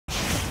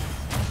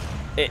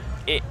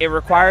it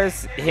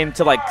requires him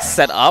to like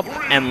set up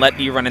and let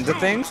you run into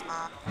things.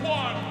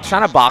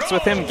 Trying to box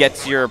with him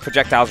gets your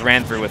projectiles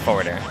ran through with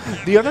forward air.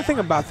 The other thing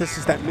about this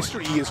is that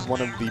Mr. E is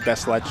one of the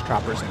best ledge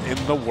trappers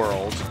in the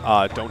world.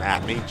 Don't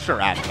at me.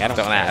 Sure, at me. I don't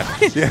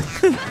at me.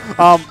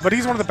 Yeah. But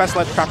he's one of the best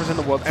ledge trappers in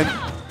the world. And,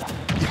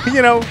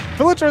 you know,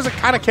 Villager is a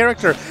kind of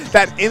character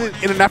that in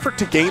an effort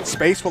to gain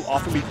space will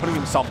often be putting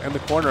himself in the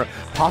corner,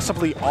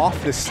 possibly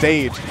off the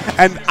stage.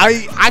 And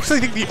I actually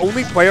think the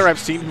only player I've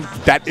seen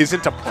that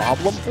isn't a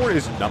problem for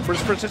is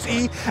Numbers versus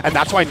E, and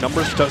that's why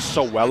Numbers does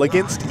so well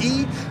against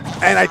E.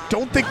 And I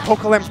don't think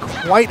Pokelam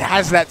quite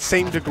has that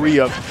same degree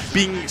of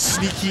being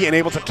sneaky and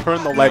able to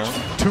turn the ledge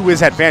to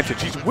his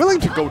advantage. He's willing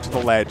to go to the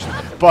ledge,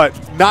 but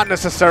not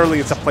necessarily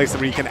it's a place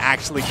where he can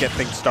actually get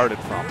things started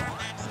from.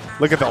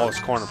 Look at all his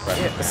corner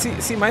pressure. Yeah,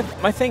 see, my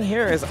thing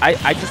here is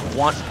I just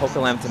want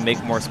Pokelam to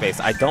make more space.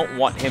 I don't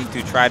want him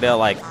to try to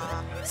like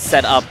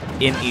set up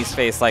in E's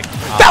face like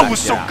that was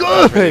so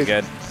good. Really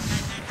good.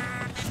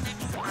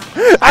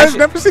 I've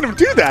never seen him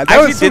do that.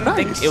 That was so didn't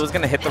think it was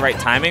gonna hit the right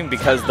timing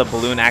because the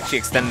balloon actually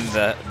extended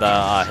the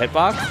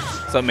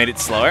hitbox, so it made it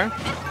slower.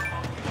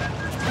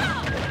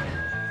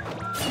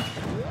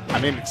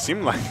 I mean, it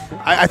seemed like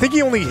I think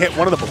he only hit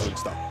one of the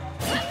balloons though.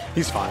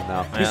 He's fine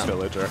now. He's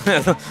Villager.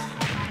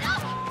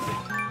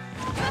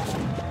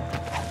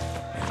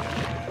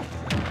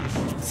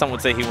 Some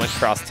would say he went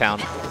cross town.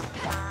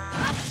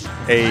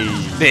 Hey.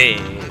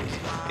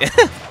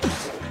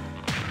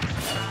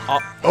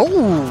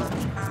 Oh.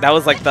 That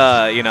was like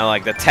the, you know,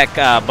 like the tech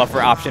buffer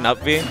option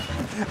up B.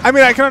 I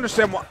mean, I can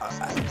understand why.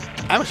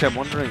 Actually, I'm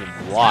wondering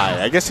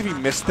why. I guess if he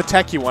missed the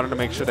tech, he wanted to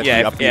make sure that he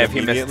up B if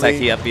he missed the tech,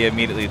 he up B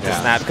immediately to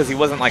snap because he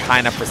wasn't like high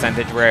enough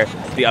percentage where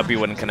the up B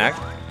wouldn't connect.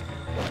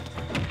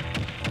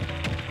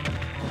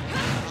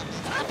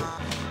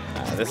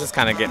 This is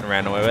kind of getting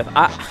ran away with.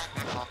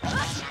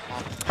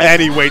 And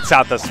he waits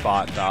out the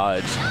spot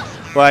dodge.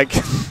 Like,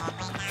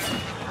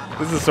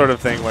 this is the sort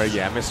of thing where,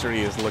 yeah, Mr.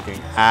 E is looking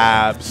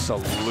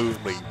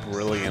absolutely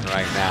brilliant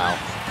right now.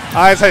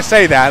 As I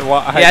say that,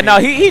 well,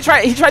 he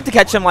tried to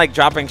catch him like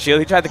dropping shield.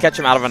 He tried to catch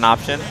him out of an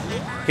option.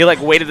 He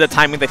like waited the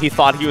timing that he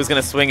thought he was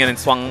gonna swing and then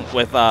swung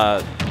with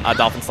a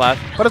Dolphin Slash.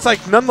 But it's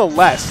like,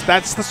 nonetheless,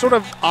 that's the sort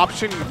of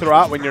option you throw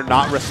out when you're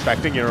not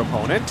respecting your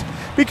opponent.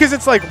 Because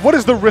it's like, what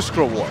is the risk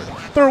reward?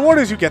 The reward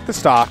is you get the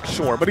stock,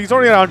 sure, but he's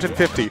already at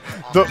 150.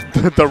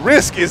 The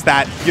risk is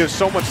that he has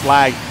so much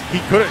lag, he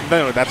couldn't,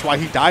 no, that's why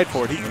he died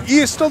for it. He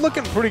is still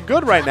looking pretty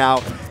good right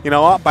now, you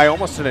know, up by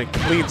almost in a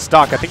clean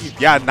stock. I think he's,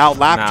 now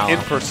lapped in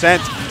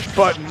percent.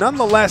 But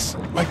nonetheless,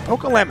 like,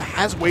 Pokelam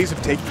has ways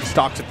of taking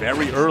stocks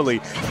very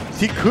early.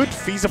 He could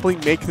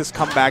feasibly make this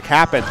comeback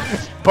happen,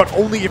 but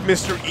only if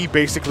Mr. E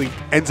basically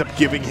ends up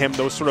giving him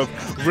those sort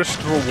of risk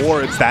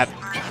rewards that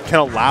can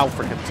allow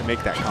for him to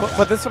make that comeback.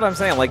 But this is what I'm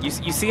saying. Like, you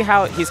see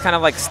how he's kind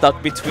of like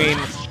stuck between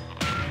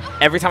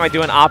every time I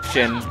do an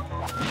option,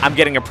 I'm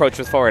getting approached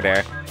with forward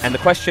air. And the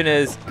question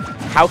is,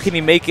 how can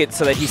he make it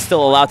so that he's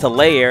still allowed to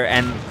layer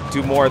and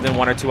do more than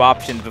one or two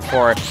options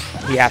before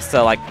he has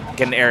to like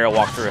get an aerial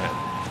walk through him?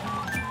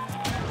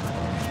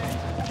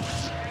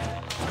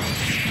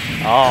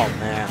 Oh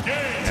man,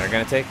 they're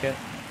gonna take it.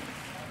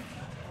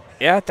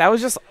 Yeah, that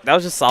was just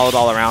solid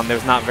all around.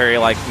 There's not very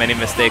like many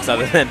mistakes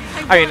other than,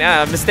 I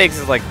mean, mistakes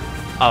is like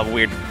a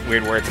weird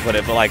word to put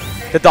it, but like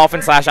the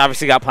Dolphin Slash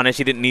obviously got punished.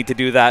 He didn't need to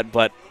do that,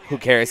 but who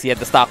cares? He had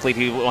the stock lead.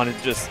 He wanted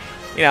to just,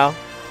 you know,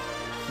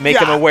 make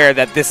him aware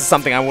that this is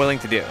something I'm willing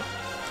to do.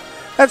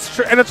 That's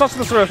true, and it's also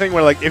the sort of thing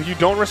where, like, if you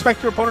don't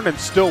respect your opponent and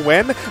still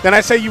win, then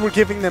I say you were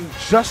giving them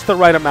just the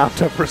right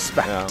amount of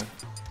respect. Yeah.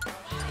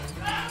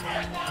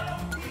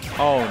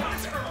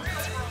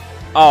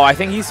 Oh, I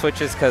think he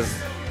switches because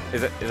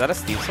is that a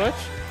Steve switch?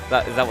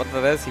 Is that what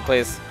that is? He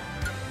plays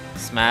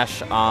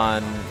Smash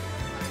on.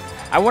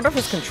 I wonder if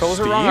his controls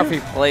are wrong or if he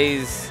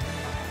plays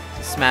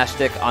Smash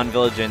Stick on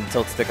Villager and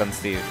Tilt Stick on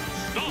Steve.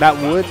 That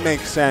would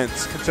make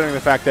sense considering the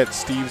fact that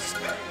Steve's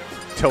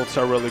tilts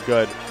are really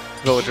good.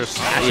 Villager's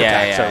Smash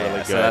attacks are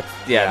really good. So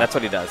that's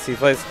what he does. He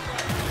plays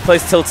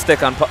Tilt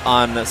Stick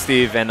on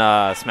Steve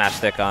and Smash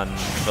Stick on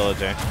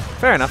Villager.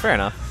 Fair enough. Fair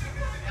enough.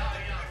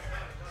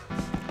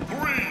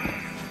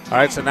 All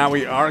right, so now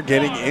we are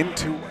getting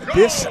into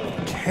this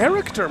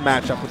character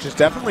matchup, which is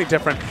definitely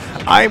different.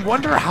 I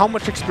wonder how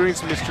much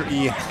experience Mr.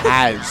 E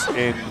has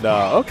in the...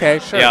 Okay,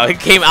 sure. Yeah, he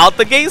came out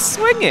the gate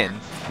swinging.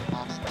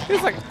 He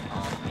was like...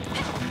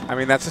 I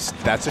mean, that's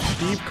a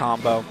Steve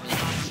combo.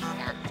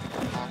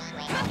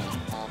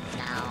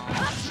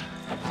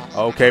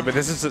 Okay, but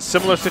this is a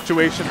similar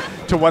situation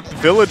to what the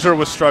Villager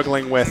was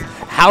struggling with.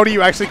 How do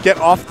you actually get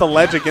off the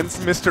ledge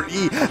against Mr.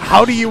 E?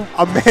 How do you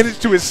manage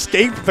to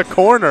escape the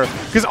corner?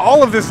 Because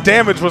all of this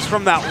damage was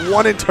from that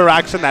one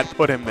interaction that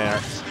put him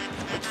there.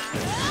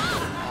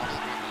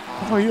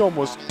 Oh, he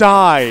almost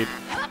died.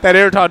 That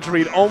air dodge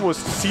read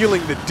almost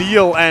sealing the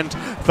deal, and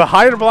the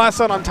higher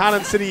blast on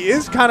Tanan City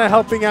is kind of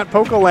helping out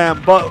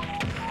Pokelam, but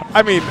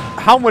I mean,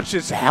 how much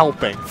is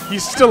helping?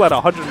 He's still at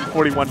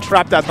 141,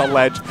 trapped at the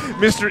ledge.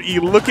 Mr. E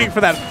looking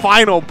for that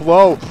final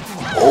blow.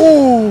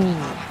 Ooh!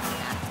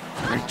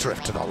 Great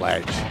drift to the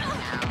ledge.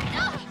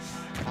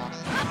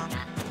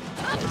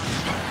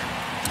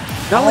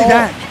 Not only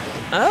that.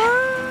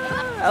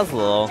 That was a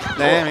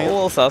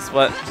little sus,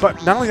 but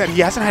not only that, he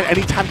hasn't had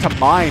any time to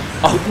mine.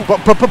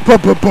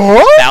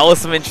 That was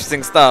some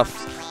interesting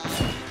stuff.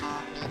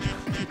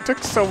 He took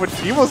so much.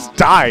 He almost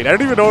died. I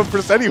don't even know what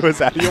percent he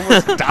was at. He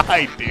almost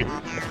died, dude.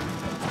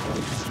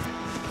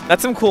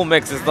 That's some cool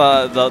mix. Is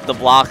the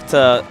block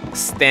to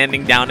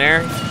standing down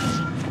air.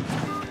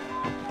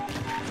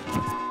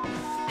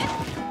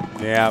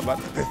 Yeah, but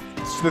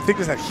the thing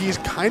is that he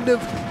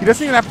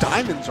doesn't even have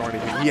diamonds or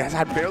anything. He has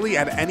had barely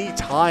had any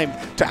time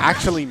to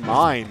actually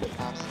mine.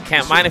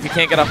 Can't mine if you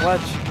can't get off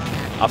ledge.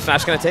 Up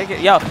smash gonna take it.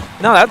 Yo,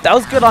 no, that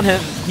was good on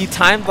him. He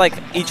timed like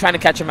he trying to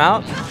catch him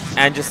out,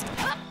 and just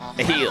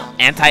he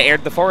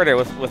anti-aired the forwarder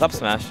with up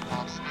smash.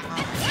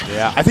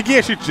 Yeah, I think he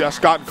actually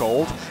just got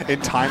gold in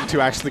time to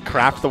actually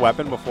craft the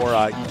weapon before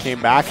he came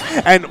back.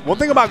 And one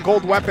thing about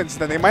gold weapons is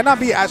that they might not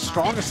be as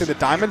strong as, say, the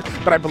diamond,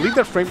 but I believe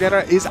their frame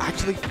data is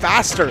actually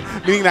faster,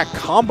 meaning that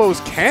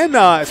combos can,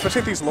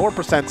 especially at these lower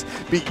percents,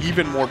 be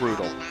even more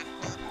brutal.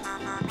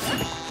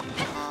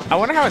 I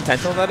wonder how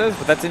intentional that is,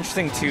 but that's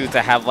interesting too,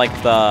 to have like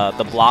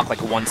the block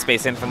like one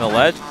space in from the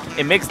ledge.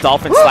 It makes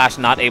Dolphin Slash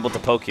not able to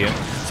poke you.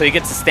 So he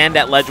gets to stand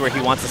at ledge where he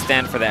wants to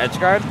stand for the edge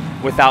guard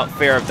without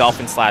fear of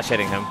Dolphin Slash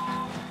hitting him.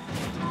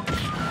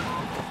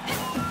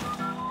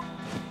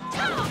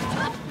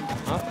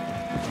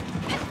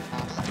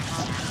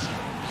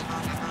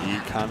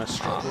 Kind of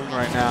struggling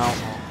right now.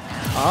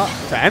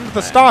 To end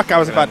the stock, I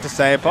was about to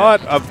say,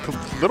 but a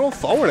little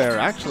forward air,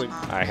 actually.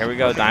 All right, here we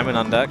go. Diamond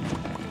on deck.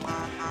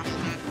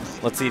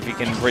 Let's see if he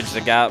can bridge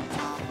the gap.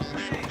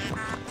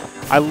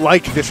 I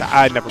like this.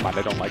 Never mind,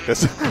 I don't like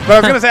this. But I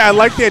was going to say, I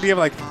like the idea of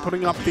like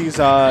putting up these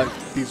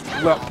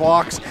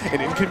blocks in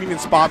inconvenient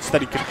spots so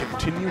that he can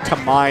continue to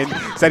mine,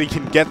 so that he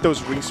can get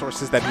those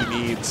resources that he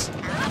needs.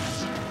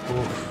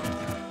 Oof.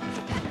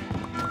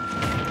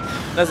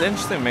 That's an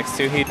interesting mix,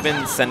 too. He'd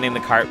been sending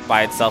the cart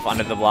by itself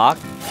under the block.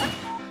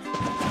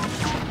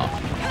 Oh.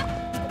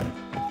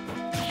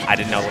 I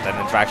didn't know what that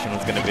interaction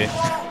was going to be.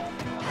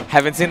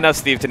 Haven't seen enough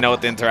Steve to know what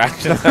the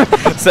interaction is.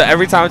 So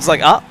every time it's like,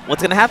 oh,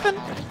 what's going to happen?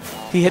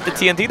 He hit the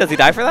TNT. Does he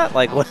die for that?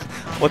 Like,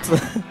 what's the...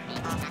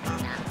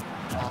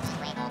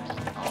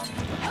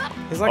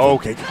 He's like,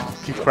 okay,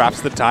 he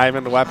crafts the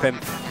diamond weapon.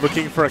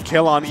 Looking for a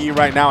kill on E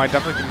right now. I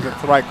definitely think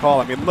that's the right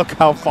call. I mean, look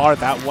how far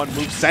that one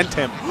move sent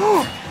him.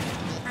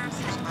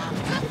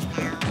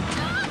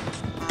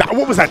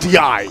 What was that,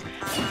 DI?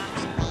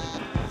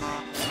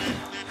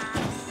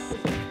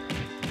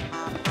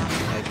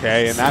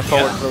 Okay, and that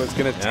forward throw is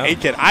going to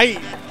take it. I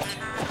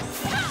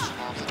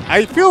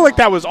feel like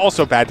that was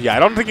also bad DI. I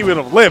don't think he would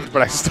have lived,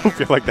 but I still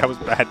feel like that was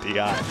bad DI.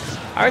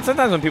 All right,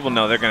 sometimes when people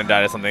know they're going to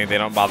die to something, they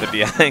don't bother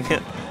DIing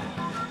it.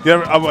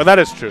 Yeah, well, that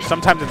is true.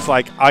 Sometimes it's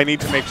like, I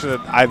need to make sure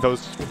that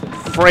those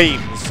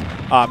frames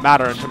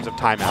matter in terms of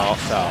timeout.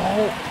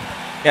 So.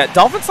 Yeah,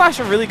 Dolphin Slash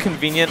a really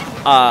convenient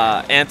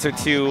answer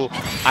to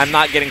I'm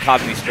not getting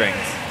caught in these strings.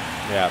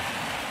 Yeah.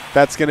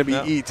 That's going to be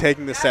E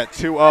taking the set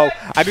 2-0.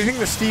 I do think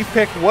the Steve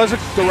pick was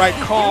the right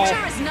call,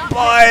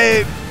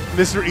 but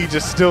Mr. E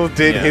just still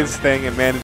did his thing and managed